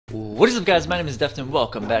What is up, guys? My name is Deft and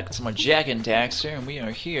welcome back to more Jack and Daxter, and we are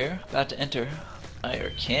here about to enter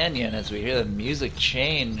Fire Canyon as we hear the music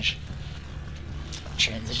change.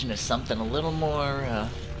 Transition to something a little more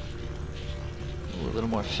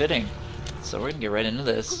fitting. So we're gonna get right into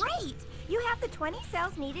this. Great! You have the 20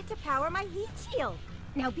 cells needed to power my heat shield.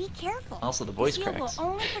 Now be careful. Also, the voice shield cracks. will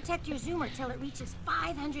only protect your zoomer till it reaches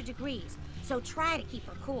 500 degrees, so try to keep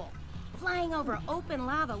her cool. Flying over open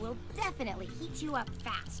lava will definitely heat you up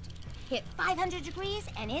fast. Hit 500 degrees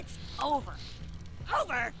and it's over.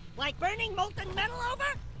 Over? Like burning molten metal over?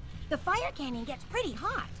 The fire canyon gets pretty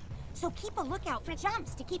hot, so keep a lookout for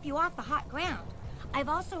jumps to keep you off the hot ground. I've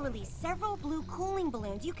also released several blue cooling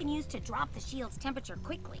balloons you can use to drop the shield's temperature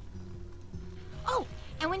quickly. Oh,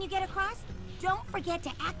 and when you get across, don't forget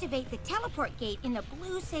to activate the teleport gate in the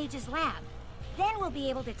Blue Sage's lab. Then we'll be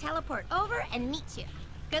able to teleport over and meet you.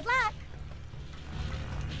 Good luck!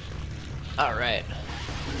 Alright,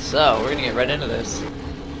 so we're gonna get right into this.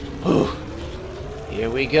 Whew. Here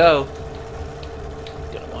we go.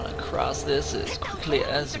 Gonna want to cross this as quickly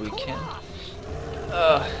as we can.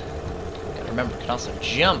 Gotta remember, we can also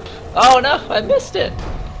jump. Oh no, I missed it!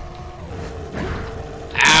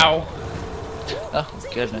 Ow! Oh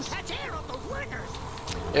goodness.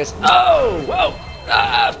 There's whoa!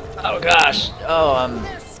 Oh gosh!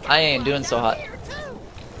 I ain't doing so hot.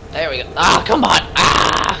 There we go. Ah, come on!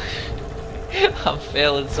 Ah! I'm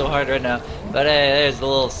failing so hard right now. But hey, there's the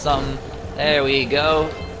little something. There we go.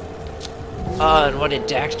 Oh, and what did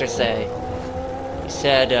Daxter say? He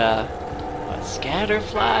said, what, scatter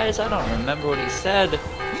flies? I don't remember what he said.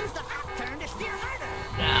 Use the back turn to steer harder.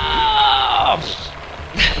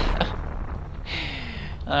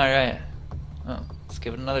 No! Alright. Oh, let's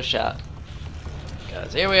give it another shot.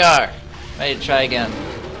 Guys, here we are. Ready to try again.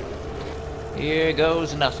 Here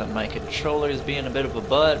goes nothing. My controller's being a bit of a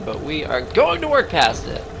butt, but we are going to work past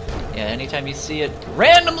it. Yeah, anytime you see it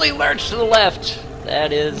randomly lurch to the left,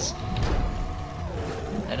 that is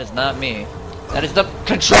not me. That is the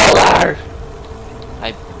controller!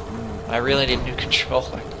 I really need a new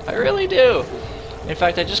controller. I really do. In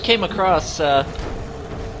fact, I just came across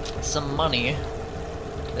some money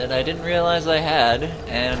that I didn't realize I had,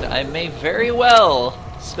 and I may very well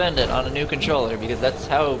spend it on a new controller, because that's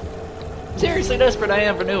how seriously desperate I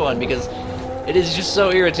am for a new one, because it is just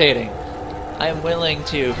so irritating. I am willing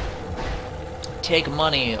to take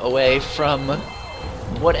money away from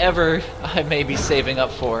whatever I may be saving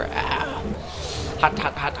up for. Ah. Hot,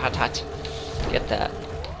 hot, hot, hot, hot. Get that.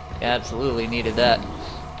 Yeah, absolutely needed that.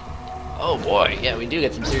 Oh boy, yeah, we do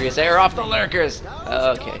get some serious air off the lurkers.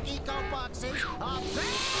 Okay.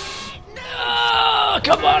 Oh,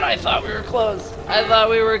 come on, I thought we were close. I thought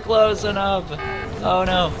we were close enough. Oh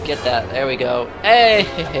no, get that. There we go.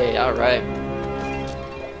 Hey, alright.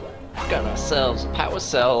 Got ourselves a power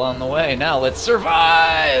cell on the way. Now let's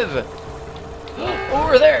survive!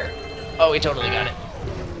 Over there! Oh, we totally got it.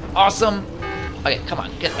 Awesome. Okay, come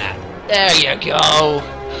on, get that. There you go.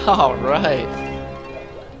 Alright.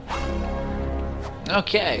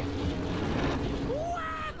 Okay.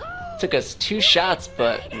 Took us 2 shots,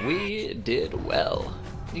 but we did well.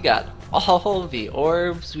 We got all the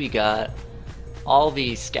orbs, we got all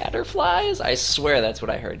the scatter flies. I swear that's what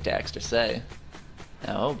I heard Daxter say.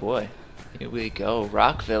 Now, oh boy. Here we go,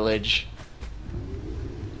 Rock Village.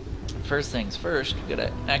 First things first, we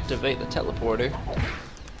gotta activate the teleporter.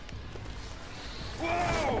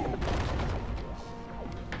 Whoa!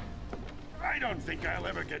 I don't think I'll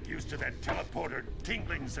ever get used to that teleporter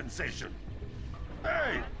tingling sensation.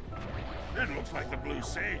 Hey! It looks like the Blue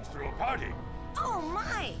Sage threw a party. Oh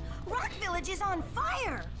my! Rock Village is on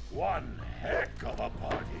fire! One heck of a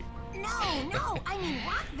party. No, I mean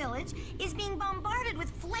Rock Village is being bombarded with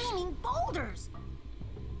flaming boulders.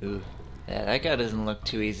 Ooh, yeah, that guy doesn't look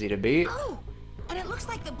too easy to beat. Oh, and it looks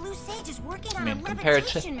like the Blue Sage is working on I mean, a compared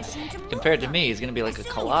levitation machine to move to them. me, he's gonna be like a Assuming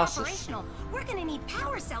it's colossus. operational, we're gonna need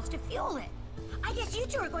power cells to fuel it. I guess you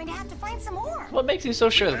two are going to have to find some more. What makes you so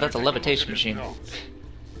sure that that's a levitation machine?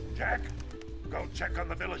 Jack, go check on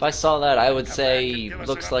the village. If I saw that, I would say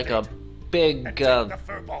looks like a big and take the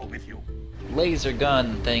fur ball with you. laser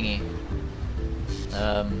gun thingy.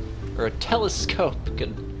 Or a telescope.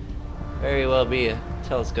 Could very well be a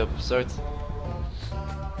telescope of sorts.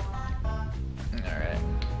 Alright.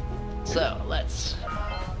 So, let's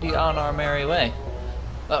be on our merry way.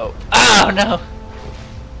 Oh. Oh, no!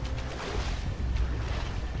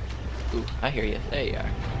 Ooh, I hear you. There you are.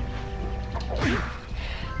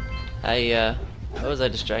 What was I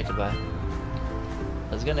distracted by?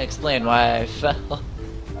 I was gonna explain why I fell.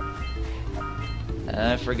 And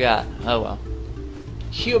I forgot. Oh well.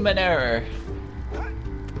 Human error.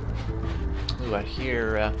 Ooh, I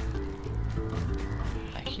hear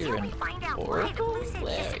I hear Until we an find out why the oracle? blue sage There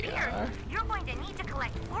you disappeared, are. you're going to need to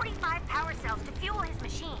collect 45 power cells to fuel his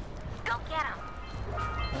machine. Go get him.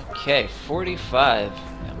 Okay, 45.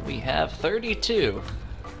 And we have 32.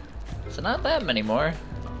 So not that many more.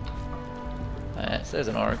 Alright, so there's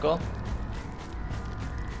an oracle.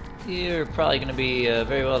 You're probably going to be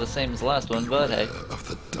very well the same as the last one, but hey. Beware of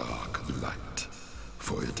the dark light,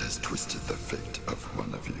 for it has twisted the fate of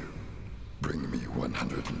one of you. Bring me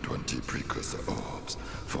 120 precursor orbs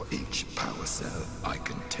for each power cell I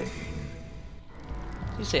contain.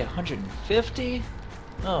 Did you say 150?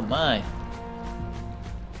 Oh my.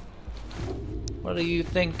 What do you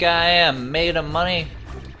think I am, made of money?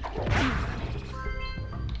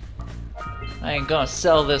 I ain't gonna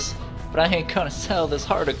sell this, but I ain't gonna sell this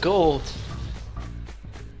heart of gold.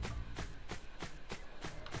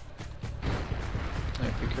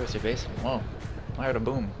 Alright, precursor base. Whoa. I heard a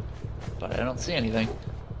boom. But I don't see anything.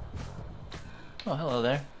 Oh, hello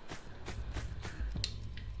there.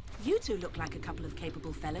 You two look like a couple of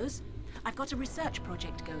capable fellows. I've got a research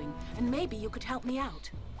project going, and maybe you could help me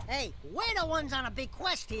out. Hey, we're the ones on a big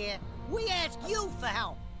quest here. We asked you for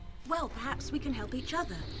help. Well, perhaps we can help each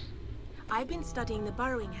other. I've been studying the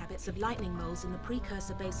burrowing habits of lightning moles in the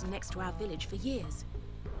precursor basin next to our village for years.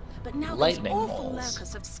 But now Lightning those awful moles.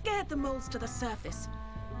 lurkers have scared the moles to the surface.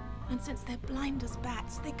 And since they're blind as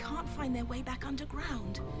bats, they can't find their way back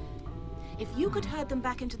underground. If you could herd them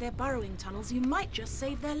back into their burrowing tunnels, you might just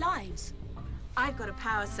save their lives. I've got a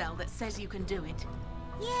power cell that says you can do it.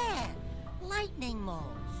 Yeah, lightning moles.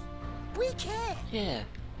 We can. Yeah.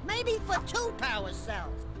 Maybe for 2 power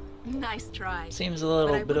cells. Nice try. Seems a But I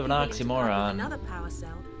little would bit of be an willing to part with oxymoron. another power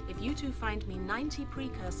cell if you two find me 90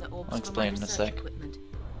 precursor orbs I'll for my explain in a research sec. equipment.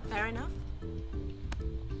 Fair enough?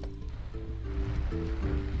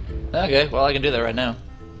 Okay, well I can do that right now.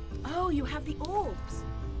 Oh, you have the orbs.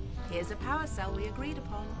 Here's a power cell we agreed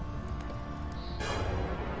upon.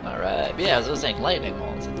 Alright, yeah, as I was saying, lightning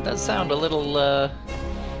moles. It does sound a little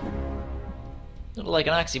like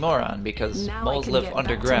an oxymoron, because Now moles I can live get back to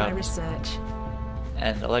my underground, research.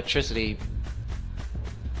 and electricity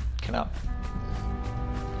cannot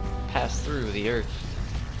pass through the earth.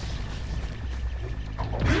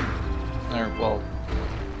 Or, well,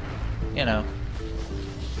 you know,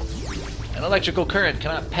 an electrical current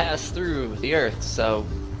cannot pass through the earth, so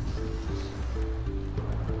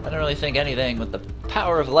I don't really think anything with the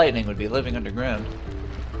power of lightning would be living underground.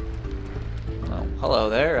 Oh, hello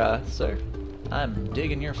there, sir. I'm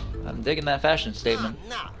digging that fashion statement.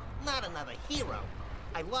 No, not another hero.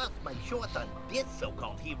 I lost my shorts on this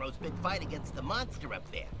so-called hero's big fight against the monster up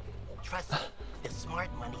there. Trust me, the smart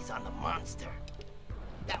money's on the monster.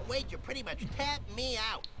 That wager pretty much tapped me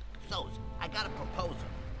out. So, I got a proposal.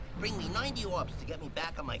 Bring me 90 orbs to get me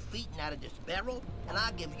back on my feet and out of this barrel, and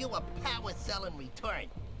I'll give you a power cell in return.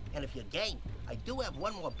 And if you're game, I do have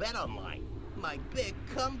one more bet on mine. My big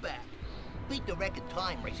comeback. Beat the record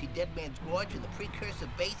time racing Dead Man's Gorge in the precursor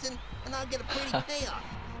basin, and I'll get a pretty payoff.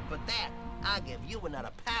 For that, I'll give you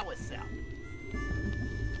another power cell.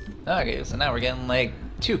 Okay, so now we're getting like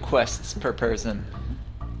 2 quests per person.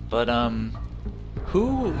 But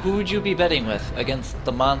who would you be betting with against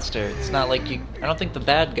the monster? It's not like you. I don't think the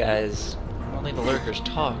bad guys, only the lurkers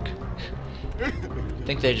talk. I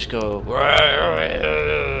think they just go,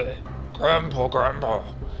 Grandpa.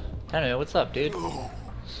 Anyway, what's up, dude? Oh,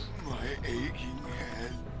 my aching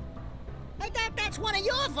head. I thought that's one of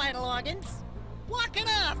your vital organs. Walk it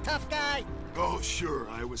off, tough guy. Oh, sure,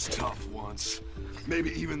 I was tough once.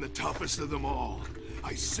 Maybe even the toughest of them all.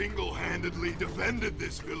 I single-handedly defended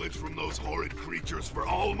this village from those horrid creatures for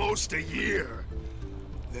almost a year.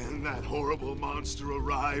 Then that horrible monster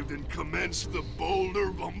arrived and commenced the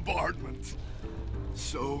boulder bombardment.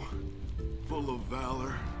 So, full of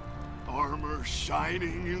valor, armor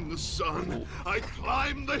shining in the sun, I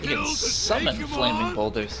climbed the You hill can to summon take him flaming on.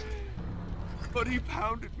 boulders. But he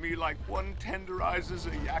pounded me like one tenderizes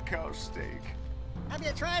a yakkow steak. Have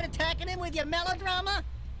you tried attacking him with your melodrama?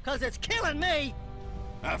 'Cause it's killing me.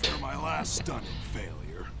 After my last stunning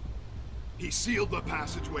failure, he sealed the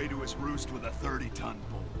passageway to his roost with a 30-ton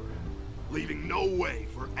boulder, leaving no way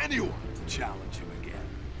for anyone to challenge him again.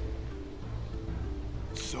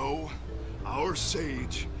 So, our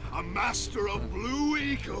sage, a master of blue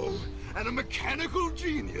eco, and a mechanical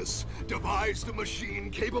genius, devised a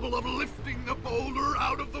machine capable of lifting the boulder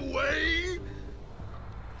out of the way.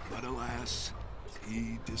 But alas,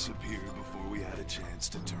 he disappeared before we had a chance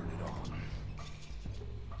to turn it on.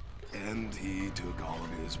 And he took all of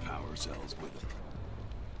his power cells with him.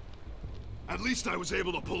 At least I was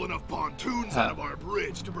able to pull enough pontoons out of our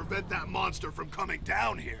bridge to prevent that monster from coming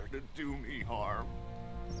down here to do me harm.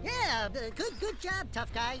 Yeah, good job,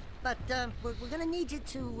 tough guy. But we're gonna need you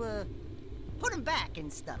to put him back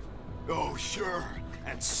and stuff. Oh, sure.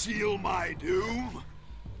 And seal my doom?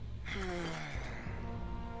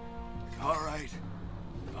 All right.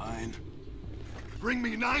 Fine. Bring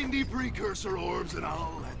me 90 precursor orbs and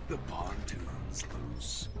I'll let the pontoons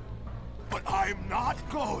loose. But I'm not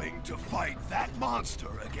going to fight that monster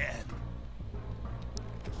again.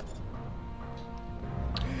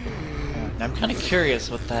 I'm kind of curious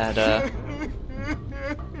what that,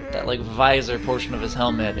 that, like, visor portion of his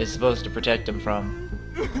helmet is supposed to protect him from.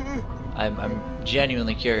 I'm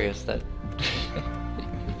genuinely curious that...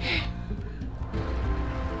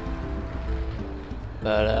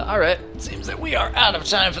 But, alright, seems that we are out of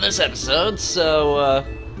time for this episode, so,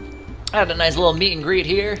 I had a nice little meet and greet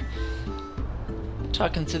here.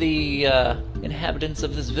 Talking to the, inhabitants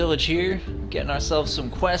of this village here, getting ourselves some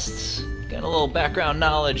quests, getting a little background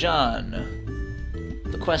knowledge on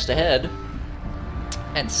the quest ahead.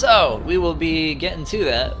 And so, we will be getting to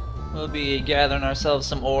that. We'll be gathering ourselves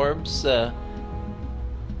some orbs, and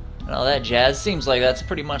all that jazz. Seems like that's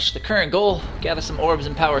pretty much the current goal. Gather some orbs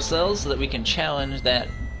and power cells so that we can challenge that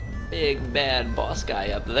big bad boss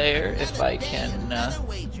guy up there, if I can,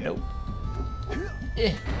 nope.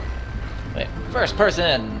 Wait, first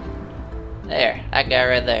person! There, that guy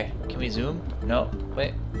right there. Can we zoom? No,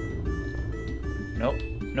 wait. Nope,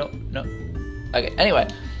 nope, nope. Okay, anyway.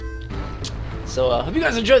 So, hope you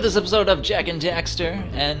guys enjoyed this episode of Jak and Daxter,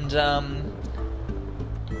 and,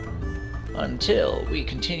 until we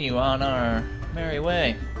continue on our merry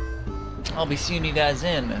way, I'll be seeing you guys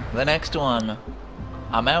in the next one.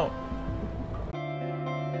 I'm out.